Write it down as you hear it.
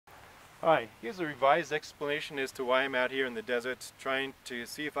Hi, here's a revised explanation as to why I'm out here in the desert trying to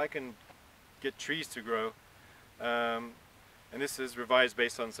see if I can get trees to grow. Um, and this is revised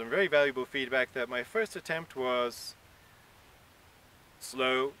based on some very valuable feedback that my first attempt was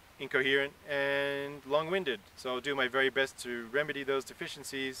slow, incoherent, and long-winded. So I'll do my very best to remedy those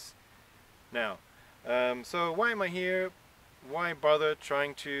deficiencies now. So why am I here? Why bother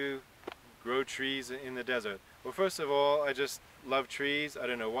trying to grow trees in the desert? Well, first of all, I just love trees. I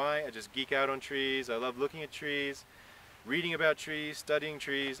don't know why. I just geek out on trees. I love looking at trees, reading about trees, studying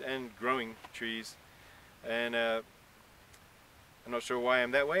trees, and growing trees. And I'm not sure why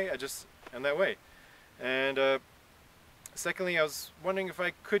I'm that way. I just am that way. And secondly, I was wondering if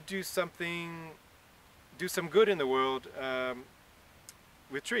I could do some good in the world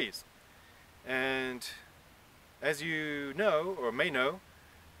with trees. And as you know, or may know,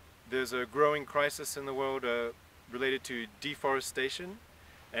 there's a growing crisis in the world related to deforestation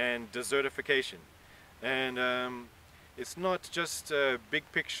and desertification. And it's not just a big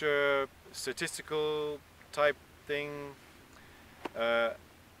picture statistical type thing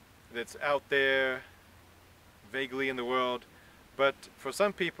that's out there vaguely in the world, but for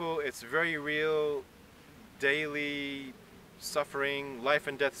some people it's very real, daily suffering, life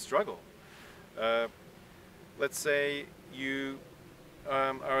and death struggle. Let's say you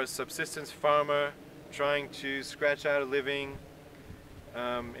are a subsistence farmer trying to scratch out a living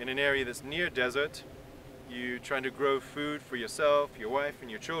in an area that's near desert. You're trying to grow food for yourself, your wife,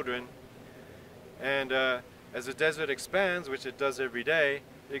 and your children. And as the desert expands, which it does every day,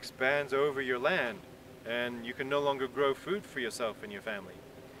 it expands over your land. And you can no longer grow food for yourself and your family.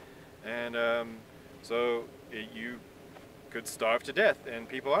 And you could starve to death, and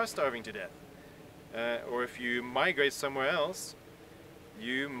people are starving to death. Or if you migrate somewhere else,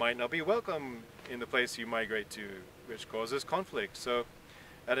 you might not be welcome in the place you migrate to, which causes conflict. So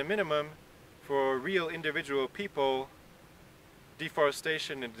at a minimum, for real individual people,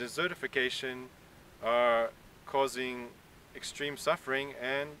 deforestation and desertification are causing extreme suffering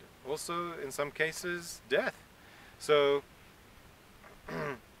and also in some cases death. So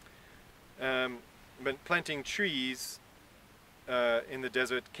but planting trees in the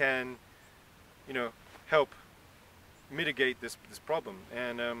desert can, help mitigate this problem,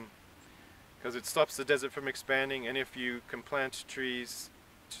 and because it stops the desert from expanding. And if you can plant trees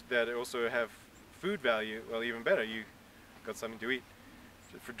that also have food value, well, even better, you got something to eat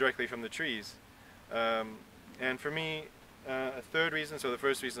directly from the trees. And for me, a third reason, so the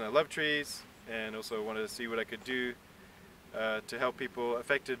first reason, I love trees and also wanted to see what I could do to help people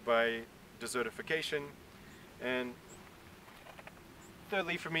affected by desertification. And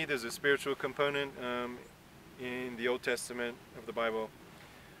thirdly, for me, there's a spiritual component. In the Old Testament of the Bible,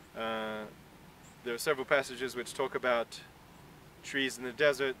 there are several passages which talk about trees in the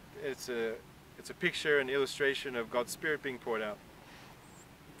desert. It's a picture, an illustration of God's Spirit being poured out.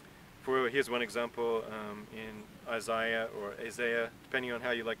 Here's one example in Isaiah, or Isaiah, depending on how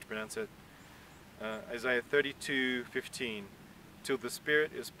you like to pronounce it. Isaiah 32:15. Till the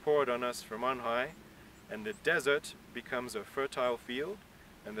Spirit is poured on us from on high, and the desert becomes a fertile field,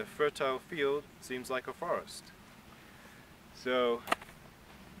 and the fertile field seems like a forest. So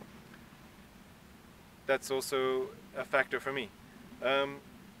that's also a factor for me.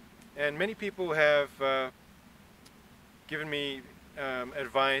 And many people have given me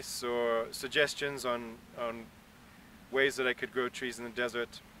advice or suggestions on ways that I could grow trees in the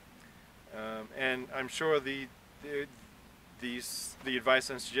desert. And I'm sure the advice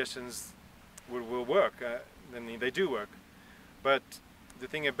and suggestions will work. I mean, they do work. But the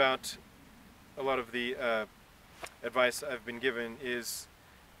thing about a lot of the advice I've been given is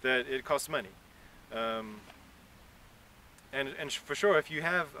that it costs money. And for sure, if you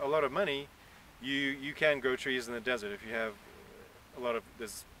have a lot of money, you can grow trees in the desert. If you have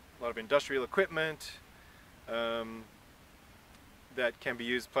there's a lot of industrial equipment that can be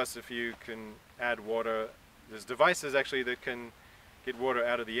used. Plus, if you can add water, there's devices actually that can get water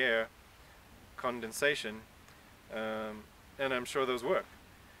out of the air, condensation, and I'm sure those work.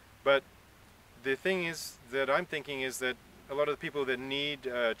 But the thing is that I'm thinking is that a lot of the people that need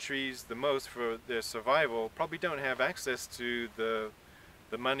trees the most for their survival probably don't have access to the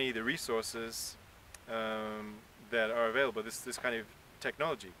money, the resources that are available. This kind of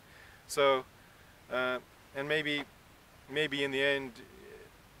technology. So, and maybe in the end,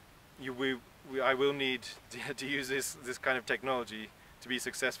 I will need to use this kind of technology to be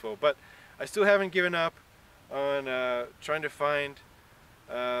successful. But I still haven't given up on trying to find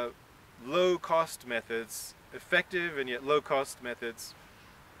low-cost methods, effective and yet low-cost methods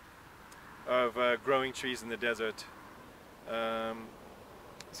of growing trees in the desert.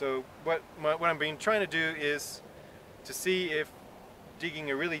 So what I'm being trying to do is to see if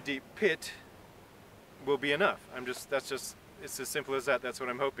digging a really deep pit will be enough. It's as simple as that. That's what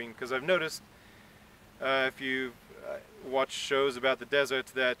I'm hoping, because I've noticed if you watch shows about the desert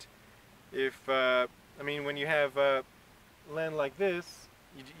that if I mean, when you have land like this,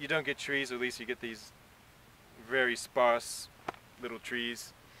 you don't get trees, or at least you get these very sparse little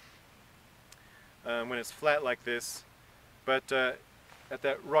trees when it's flat like this. But at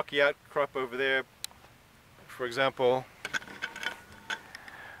that rocky outcrop over there, for example,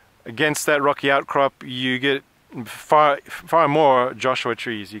 against that rocky outcrop, you get far more Joshua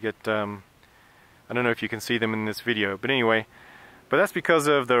trees. You get I don't know if you can see them in this video, but anyway, but that's because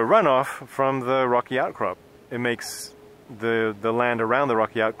of the runoff from the rocky outcrop. It makes the land around the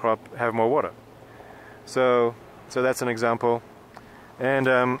rocky outcrop have more water. So that's an example. And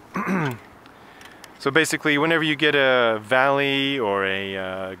so basically, whenever you get a valley or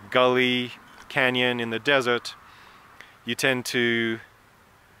a gully, canyon in the desert, you tend to,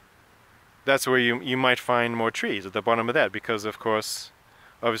 that's where you might find more trees at the bottom of that, because of course,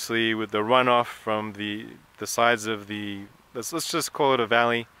 obviously with the runoff from the sides of the, let's just call it a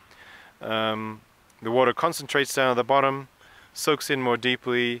valley, the water concentrates down at the bottom, soaks in more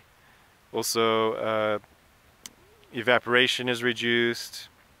deeply. Also evaporation is reduced.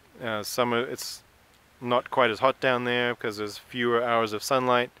 Summer, it's not quite as hot down there because there's fewer hours of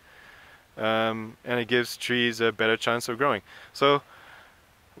sunlight, and it gives trees a better chance of growing. So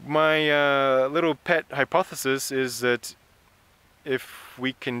my little pet hypothesis is that if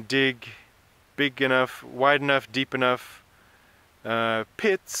we can dig big enough, wide enough, deep enough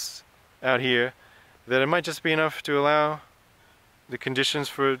pits out here, that it might just be enough to allow the conditions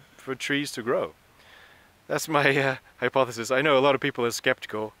for trees to grow. That's my hypothesis. I know a lot of people are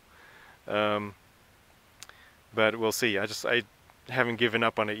skeptical, but we'll see. I haven't given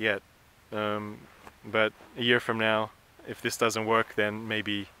up on it yet. But a year from now, if this doesn't work, then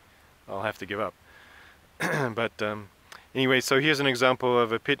maybe I'll have to give up. But anyway, so here's an example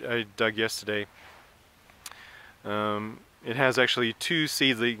of a pit I dug yesterday. It has actually 2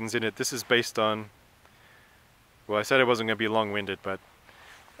 seedlings in it. This is based on, well, I said I wasn't going to be long-winded, but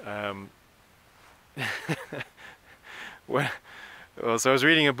well, so I was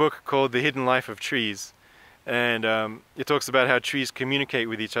reading a book called The Hidden Life of Trees, and it talks about how trees communicate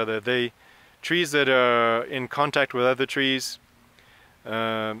with each other. Trees that are in contact with other trees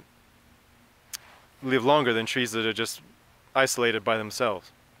live longer than trees that are just isolated by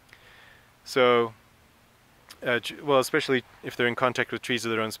themselves. So, well, especially if they're in contact with trees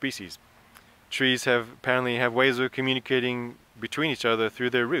of their own species. Trees apparently have ways of communicating between each other through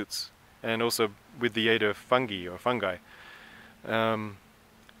their roots, and also with the aid of fungi. And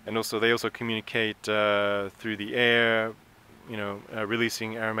also they also communicate through the air, you know,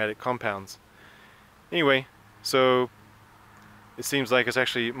 releasing aromatic compounds. Anyway, so it seems like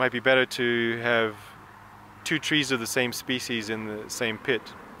it might be better to have 2 trees of the same species in the same pit.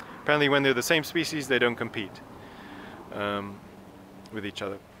 Apparently when they're the same species, they don't compete with each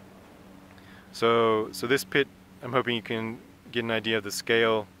other. So this pit, I'm hoping you can get an idea of the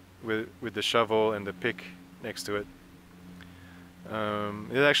scale with the shovel and the pick next to it.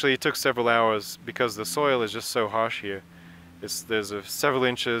 It took several hours because the soil is just so harsh here. There's several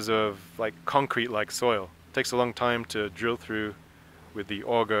inches of like concrete-like soil. It takes a long time to drill through with the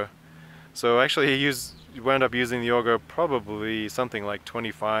auger. So actually he wound up using the auger probably something like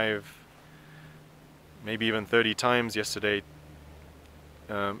 25, maybe even 30 times yesterday,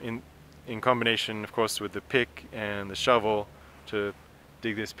 in combination, of course, with the pick and the shovel to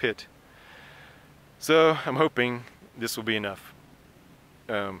dig this pit. So I'm hoping this will be enough.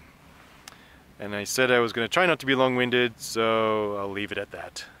 And I said I was going to try not to be long-winded, so I'll leave it at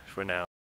that for now.